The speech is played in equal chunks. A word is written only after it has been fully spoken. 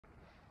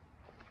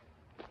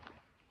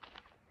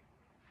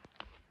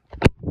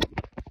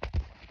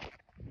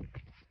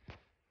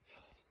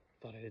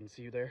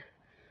see you there.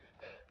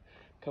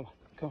 Come on,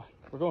 come on.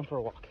 We're going for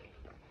a walk.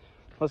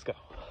 Let's go.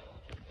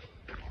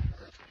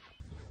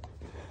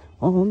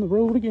 On the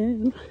road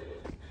again.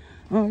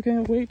 I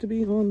can't wait to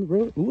be on the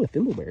road. Ooh, a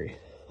thimbleberry.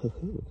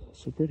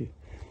 So pretty.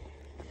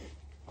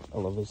 I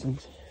love those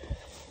things.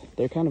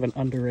 They're kind of an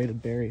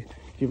underrated berry.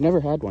 If you've never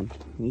had one,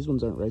 these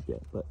ones aren't ripe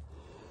yet, but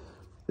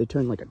they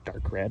turn like a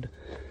dark red,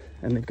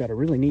 and they've got a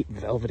really neat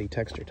velvety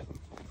texture to them.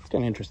 It's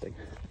kind of interesting.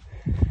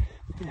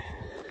 Yeah.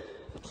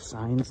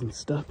 Signs and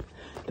stuff.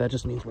 That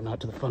just means we're not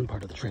to the fun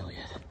part of the trail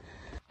yet.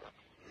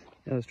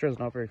 Yeah, this trail's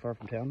not very far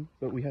from town,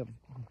 but we have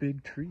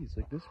big trees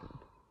like this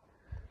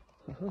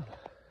one.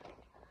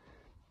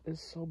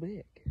 It's so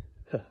big.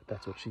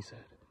 That's what she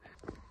said.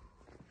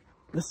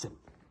 Listen.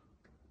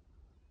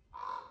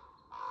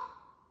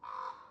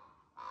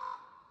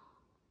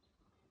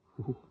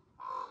 Ooh.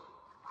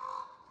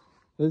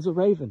 There's a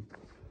raven.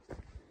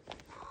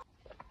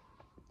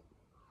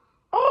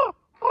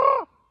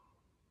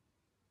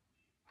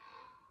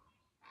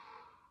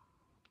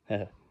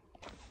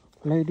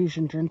 Ladies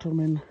and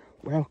gentlemen,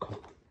 welcome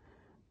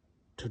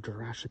to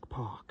Jurassic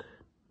Park.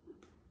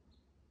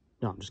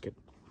 No, I'm just kidding.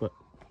 But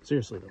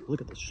seriously though,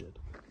 look at this shit.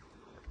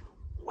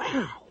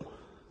 Wow.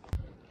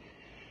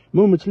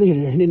 Moments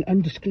later, in an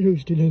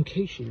undisclosed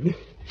location,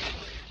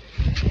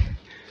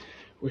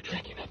 we're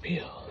trekking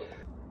uphill.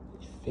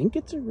 I think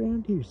it's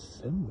around here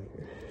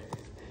somewhere.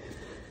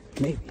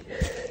 Maybe.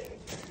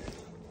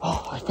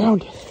 Oh, I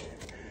found it.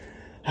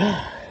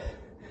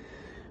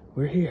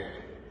 We're here.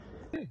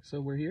 Okay,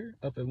 so we're here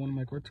up at one of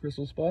my quartz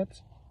crystal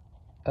spots.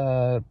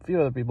 A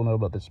few other people know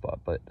about this spot,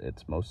 but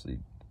it's mostly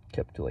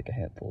kept to like a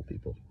handful of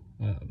people.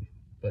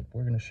 But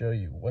we're going to show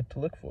you what to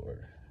look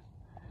for.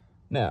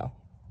 Now,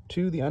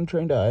 to the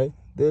untrained eye,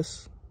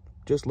 this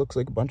just looks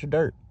like a bunch of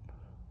dirt.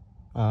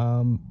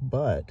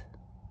 But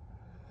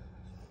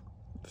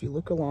if you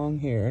look along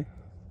here,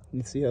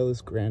 you see how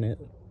this granite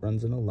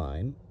runs in a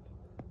line,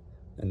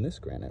 and this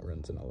granite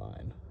runs in a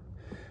line.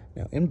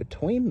 Now, in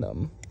between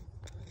them,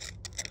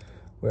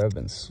 where I've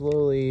been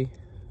slowly,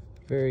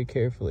 very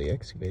carefully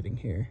excavating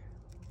here,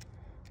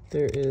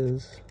 there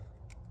is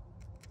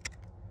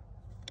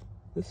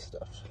this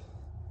stuff,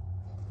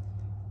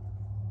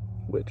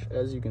 which,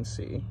 as you can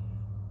see,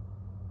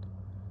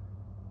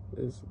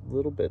 is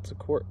little bits of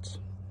quartz.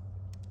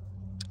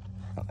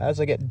 As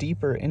I get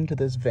deeper into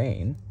this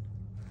vein,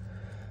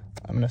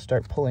 I'm going to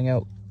start pulling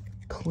out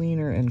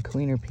cleaner and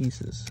cleaner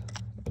pieces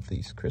of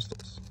these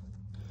crystals.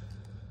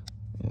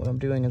 And what I'm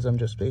doing is I'm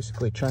just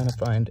basically trying to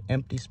find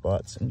empty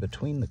spots in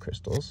between the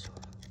crystals,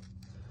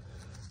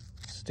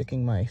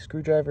 sticking my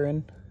screwdriver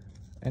in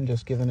and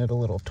just giving it a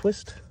little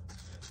twist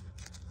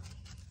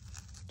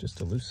just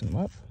to loosen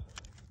them up.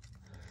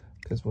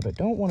 Because what I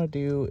don't want to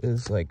do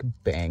is like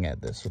bang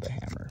at this with a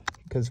hammer,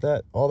 because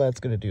all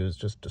that's going to do is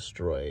just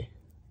destroy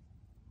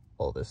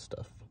all this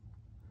stuff,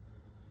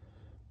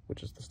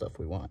 which is the stuff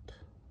we want.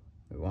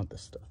 We want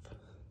this stuff,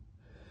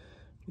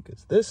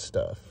 because this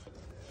stuff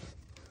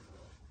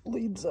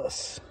leads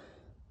us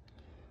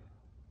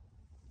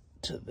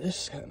to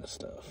this kind of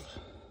stuff,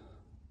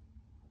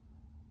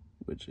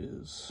 which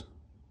is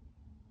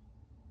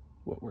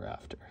what we're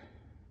after.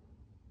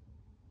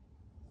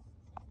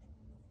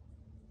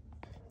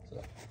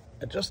 So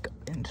I just got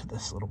into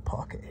this little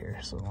pocket here,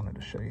 so I wanted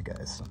to show you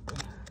guys something.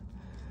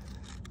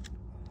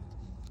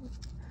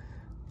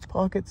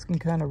 Pockets can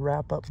kind of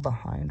wrap up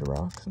behind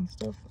rocks and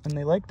stuff, and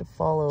they like to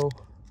follow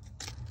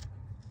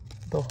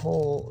the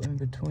hole in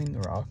between the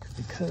rocks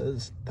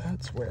because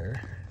that's where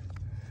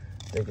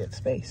they get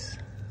space.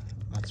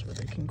 That's where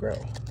they can grow,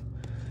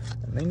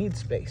 and they need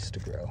space to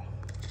grow.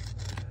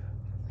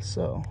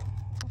 So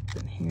up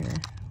in here,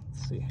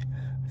 let's see,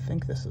 I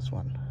think this is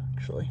one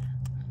actually.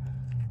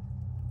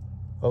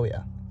 Oh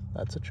yeah,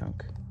 that's a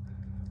chunk.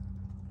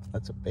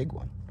 That's a big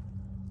one.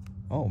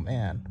 Oh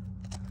man.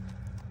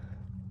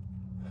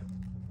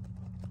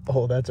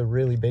 Oh, that's a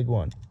really big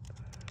one.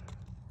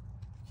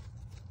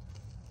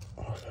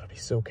 Oh, I gotta be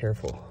so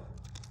careful,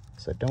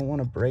 because I don't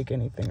want to break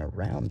anything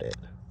around it.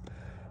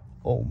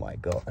 Oh my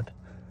god.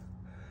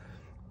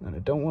 And I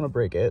don't want to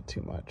break it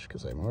too much,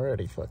 because I'm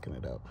already fucking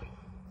it up.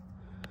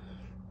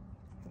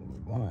 What we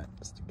want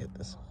is to get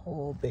this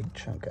whole big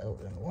chunk out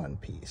in one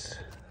piece.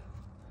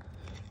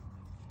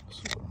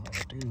 So what I'm going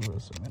to do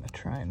is I'm going to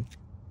try and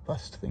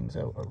bust things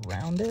out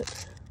around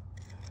it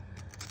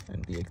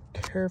and be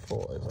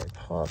careful as I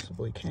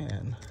possibly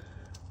can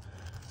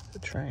to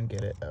try and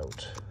get it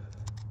out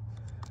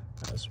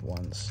as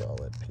one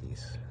solid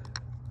piece.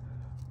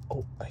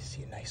 Oh, I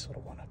see a nice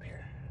little one up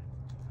here.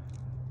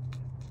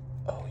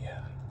 Oh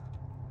yeah.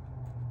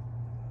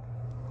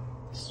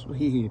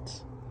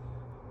 Sweet.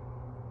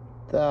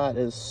 That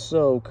is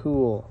so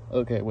cool.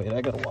 Okay, wait,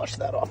 I gotta wash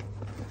that off.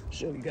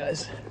 Show you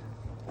guys.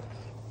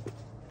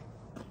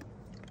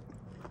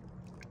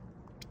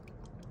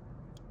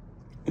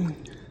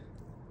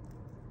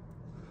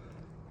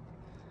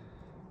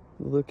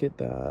 Look at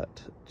that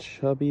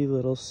chubby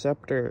little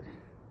scepter.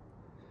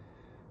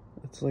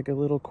 It's like a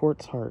little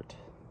quartz heart.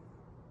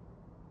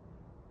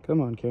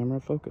 Come on, camera,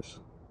 focus.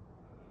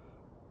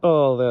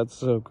 Oh, that's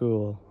so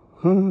cool.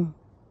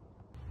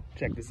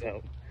 Check this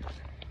out.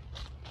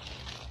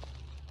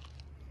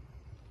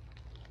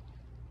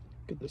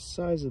 Look at the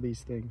size of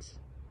these things.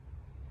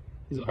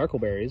 These are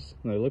huckleberries.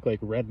 They look like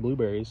red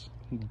blueberries,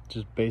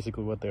 just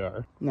basically what they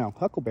are. Now,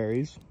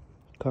 huckleberries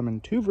come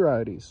in two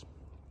varieties.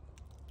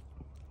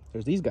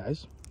 There's these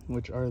guys,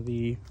 which are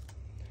the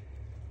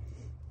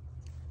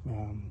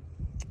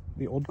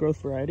old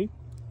growth variety.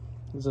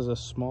 This is a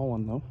small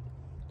one though.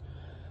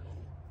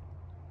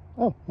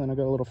 Oh, and I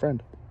got a little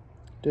friend.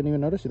 Didn't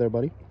even notice you there,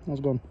 buddy. How's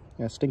it going?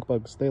 Yeah, stink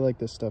bugs. They like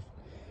this stuff.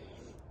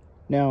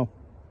 Now,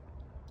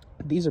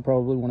 these are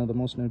probably one of the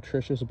most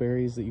nutritious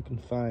berries that you can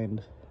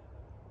find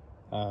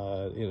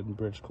in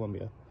British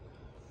Columbia.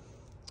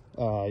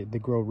 They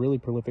grow really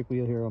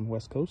prolifically here on the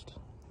West Coast,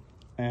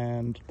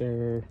 and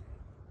they're,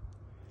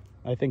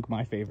 I think,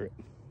 my favorite.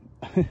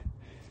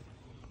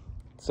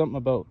 Something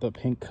about the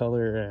pink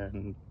color,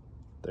 and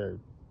they're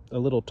a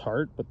little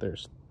tart, but they're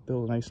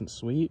still nice and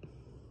sweet.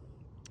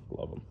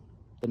 Love them.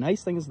 The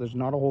nice thing is there's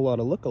not a whole lot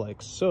of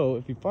lookalikes, so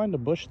if you find a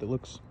bush that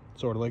looks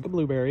sort of like a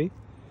blueberry,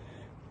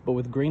 but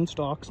with green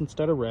stalks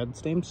instead of red,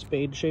 same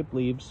spade-shaped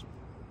leaves,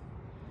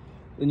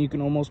 then you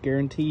can almost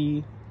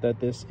guarantee that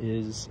this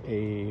is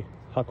a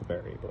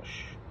huckleberry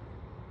bush.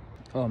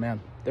 Oh man,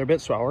 they're a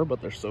bit sour,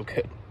 but they're so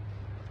good.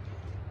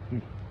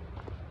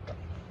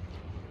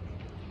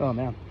 Oh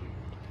man,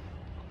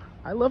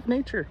 I love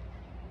nature.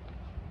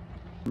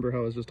 Remember how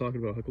I was just talking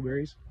about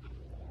huckleberries?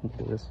 Look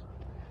at this.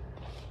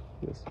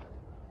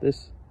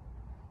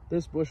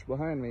 This bush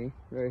behind me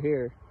right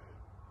here,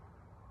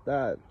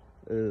 that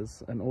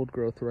is an old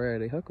growth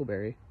variety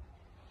huckleberry,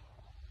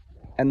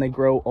 and they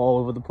grow all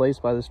over the place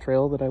by this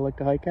trail that I like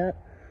to hike at.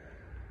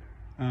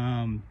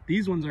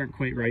 These ones aren't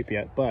quite ripe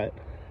yet, but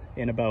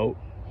in about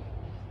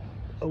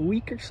a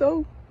week or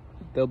so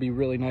they'll be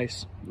really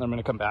nice. I'm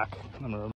gonna come back.